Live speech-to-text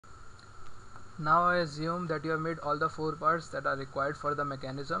Now I assume that you have made all the 4 parts that are required for the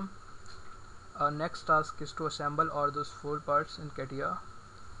mechanism. Our next task is to assemble all those 4 parts in CATIA.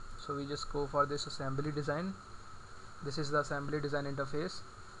 So we just go for this assembly design. This is the assembly design interface.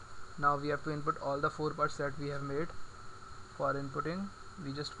 Now we have to input all the 4 parts that we have made. For inputting,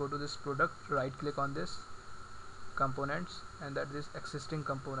 we just go to this product, right click on this components, and that is existing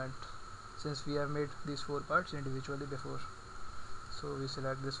component, since we have made these 4 parts individually before. So we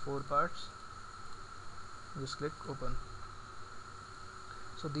select these 4 parts, just click open.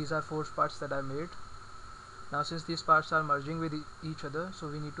 So these are 4 parts that I made. Now since these parts are merging with each other, so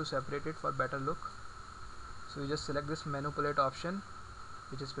we need to separate it for better look. So we just select this manipulate option,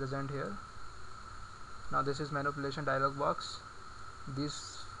 which is present here. Now this is manipulation dialog box.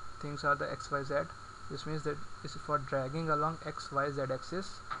 These things are the XYZ. This means that this is for dragging along XYZ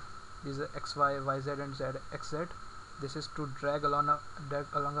axis. These are XY, YZ and ZXZ. This is to drag along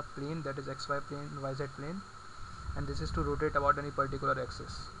a plane, that is XY plane, YZ plane, and this is to rotate about any particular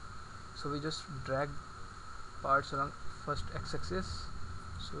axis. So we just drag parts along first x-axis,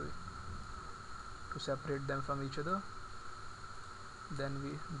 so to separate them from each other. Then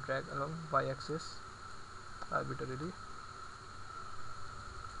we drag along y-axis arbitrarily.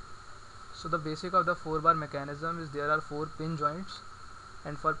 So the basic of the 4-bar mechanism is there are 4 pin joints,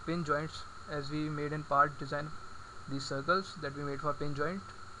 and for pin joints, as we made in part design, these circles that we made for pin joint.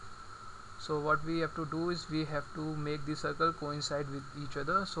 So what we have to do is we have to make the circle coincide with each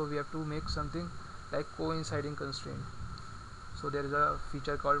other. So we have to make something like coinciding constraint. So there is a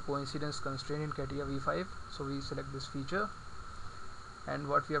feature called coincidence constraint in CATIA V5. So we select this feature, and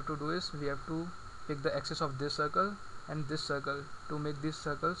what we have to do is we have to pick the axis of this circle and this circle to make these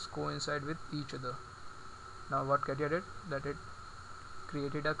circles coincide with each other. Now what CATIA did, that it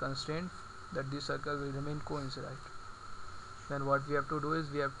created a constraint that this circle will remain coincident. Then what we have to do is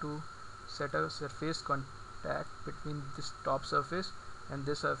we have to set a surface contact between this top surface and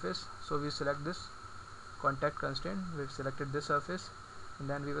this surface. So we select this contact constraint, we've selected this surface, and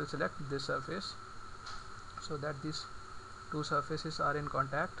then we will select this surface so that these 2 surfaces are in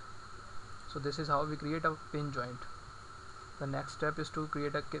contact. So this is how we create a pin joint. The next step is to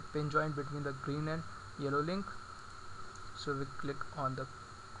create a pin joint between the green and yellow link. So we click on the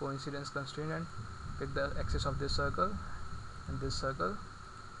coincidence constraint and pick the axis of this circle and this circle,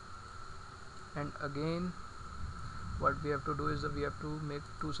 and again what we have to do is that we have to make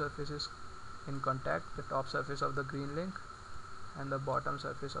 2 surfaces in contact, the top surface of the green link and the bottom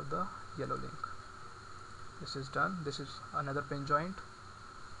surface of the yellow link. This is done. This is another pin joint.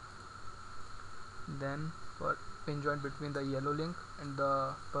 Then for pin joint between the yellow link and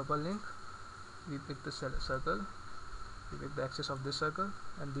the purple link, we pick the circle, we pick the axis of this circle,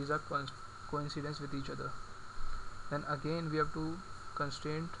 and these are coincidence with each other. Then again we have to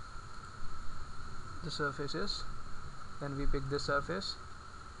constrain the surfaces, then we pick this surface,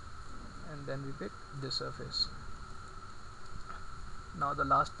 and then we pick this surface. Now the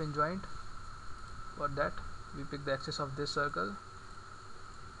last pin joint, for that we pick the axis of this circle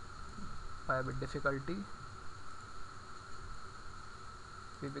by a bit difficulty,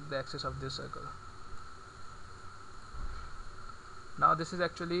 we pick the axis of this circle. Now this is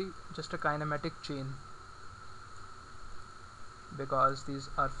actually just a kinematic chain, because these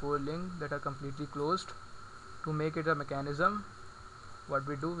are 4 links that are completely closed. To make it a mechanism, what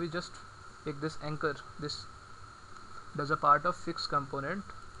we do, we just pick this anchor. This does a part of fixed component,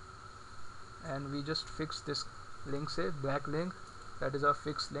 and we just fix this link, say black link, that is a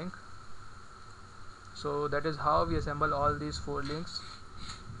fixed link. So that is how we assemble all these 4 links.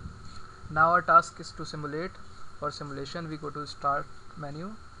 Now our task is to simulate. For simulation, we go to start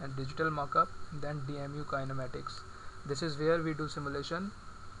menu and digital mockup, and then DMU kinematics. This is where we do simulation.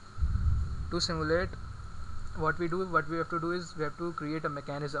 To simulate, what we have to do is we have to create a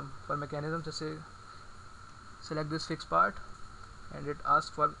mechanism. For mechanism, just say select this fixed part, and it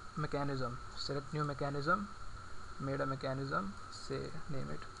asks for mechanism. Select new mechanism, made a mechanism, say name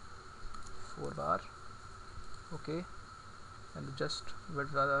it 4-bar, okay, and just what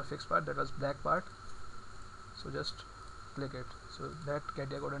was our fixed part, that was black part, so just click it, so that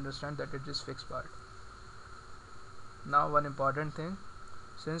CATIA could understand that it is fixed part. Now one important thing,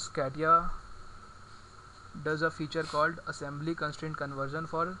 since CATIA does a feature called assembly constraint conversion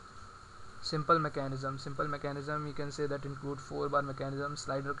for simple mechanism. Simple mechanism, you can say that include 4-bar mechanism,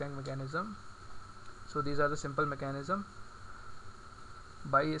 slider crank mechanism. So these are the simple mechanism.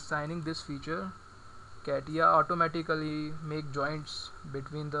 By assigning this feature, CATIA automatically make joints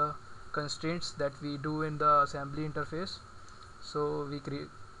between the constraints that we do in the assembly interface. So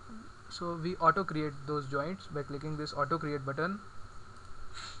we auto create those joints by clicking this auto create button,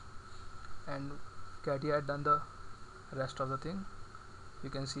 and CATIA had done the rest of the thing. You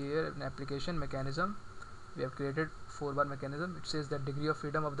can see here in application mechanism, we have created 4-bar mechanism. It says that degree of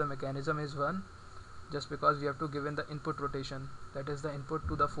freedom of the mechanism is 1, just because we have to give in the input rotation, that is the input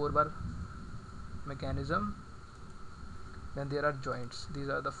to the 4-bar mechanism. Then there are joints. These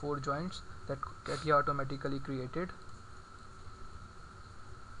are the 4 joints that CATIA automatically created.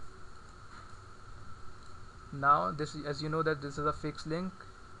 Now this, as you know, that this is a fixed link,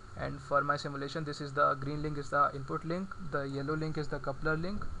 and for my simulation this is the green link is the input link, the yellow link is the coupler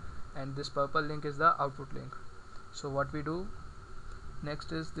link, and this purple link is the output link. So what we do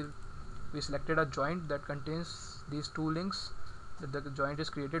next is we selected a joint that contains these 2 links, that the joint is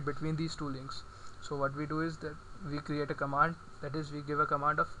created between these 2 links. So what we do is that we create a command, that is we give a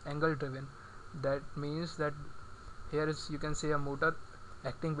command of angle driven. That means that here is, you can say, a motor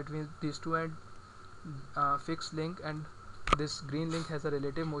acting between these 2 and fixed link, and this green link has a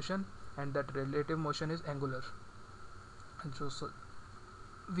relative motion, and that relative motion is angular. And so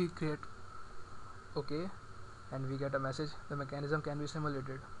we create OK, and we get a message, the mechanism can be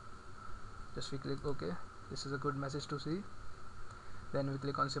simulated. Just we click OK. This is a good message to see. Then we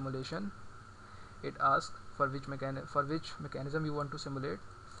click on simulation. It asks for which mechanism you want to simulate,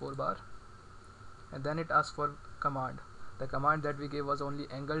 4-bar, and then it asks for command. The command that we gave was only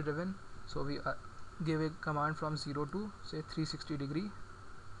angle driven, so we give a command from 0 to say 360 degree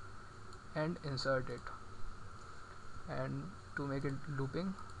and insert it. And to make it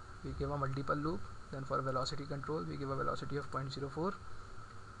looping, we give a multiple loop. Then for velocity control, we give a velocity of 0.04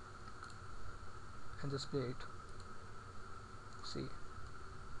 and just play it. See,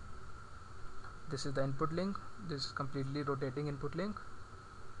 this is the input link, this is completely rotating input link,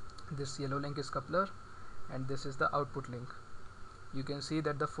 this yellow link is coupler, and this is the output link. You can see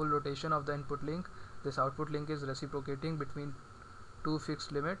that the full rotation of the input link, this output link is reciprocating between 2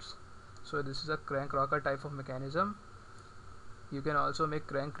 fixed limits. So this is a crank rocker type of mechanism. You can also make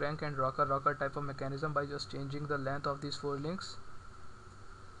crank and rocker type of mechanism by just changing the length of these 4 links.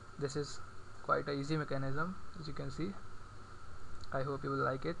 This is quite an easy mechanism, as you can see. I hope you will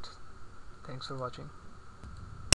like it. Thanks for watching.